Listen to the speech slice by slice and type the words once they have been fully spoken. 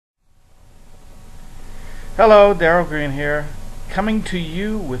Hello, Daryl Green here, coming to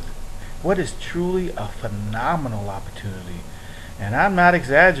you with what is truly a phenomenal opportunity. And I'm not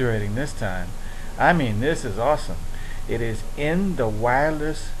exaggerating this time. I mean, this is awesome. It is in the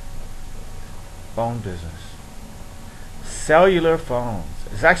wireless phone business. Cellular phones.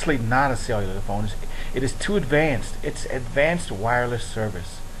 It's actually not a cellular phone. It is too advanced. It's advanced wireless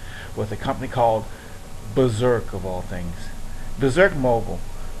service with a company called Buzzirk, of all things. Buzzirk Mobile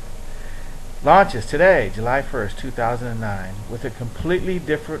launches today, July 1st, 2009, with a completely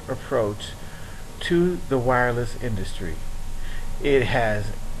different approach to the wireless industry. It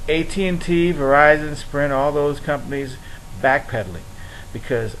has AT&T, Verizon, Sprint, all those companies backpedaling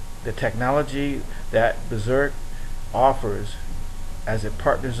because the technology that Buzzirk offers, as it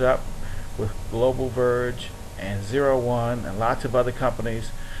partners up with Global Verge and 01 and lots of other companies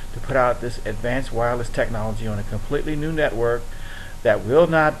to put out this advanced wireless technology on a completely new network that will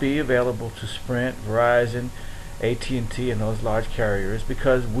not be available to Sprint, Verizon, AT&T, and those large carriers,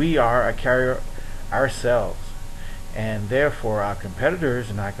 because we are a carrier ourselves, and therefore our competitors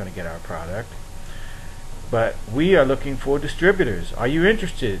are not going to get our product. But we are looking for distributors. Are you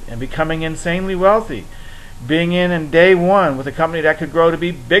interested in becoming insanely wealthy, being in day one with a company that could grow to be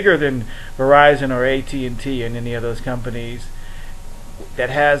bigger than Verizon or AT&T and any of those companies,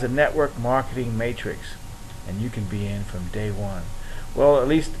 that has a network marketing matrix, and you can be in from day one? Well, at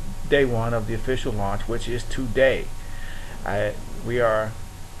least day one of the official launch, which is today. We are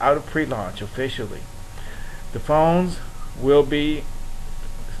out of pre-launch officially. The phones will be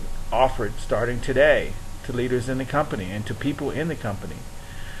offered starting today to leaders in the company and to people in the company.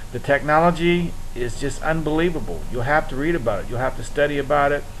 The technology is just unbelievable. You'll have to read about it. You'll have to study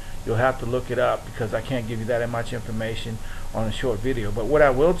about it. You'll have to look it up, because I can't give you that much information on a short video. But what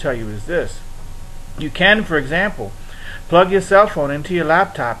I will tell you is this. You can, for example, plug your cell phone into your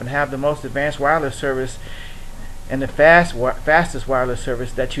laptop and have the most advanced wireless service and the fastest wireless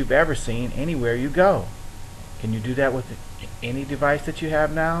service that you've ever seen anywhere you go. Can you do that with any device that you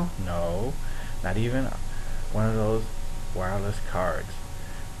have now? No, not even one of those wireless cards.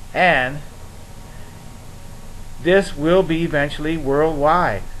 And this will be eventually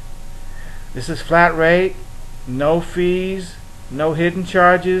worldwide. This is flat rate, no fees, no hidden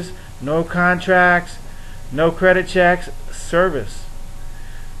charges, no contracts, no credit checks, service.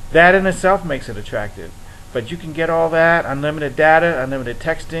 That in itself makes it attractive. But you can get all that, unlimited data, unlimited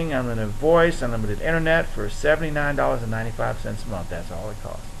texting, unlimited voice, unlimited internet for $79.95 a month. That's all it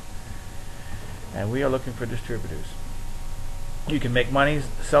costs. And we are looking for distributors. You can make money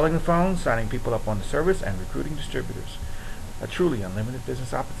selling the phones, signing people up on the service, and recruiting distributors. A truly unlimited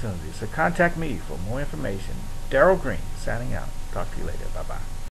business opportunity. So contact me for more information. Daryl Green, signing out. Talk to you later. Bye-bye.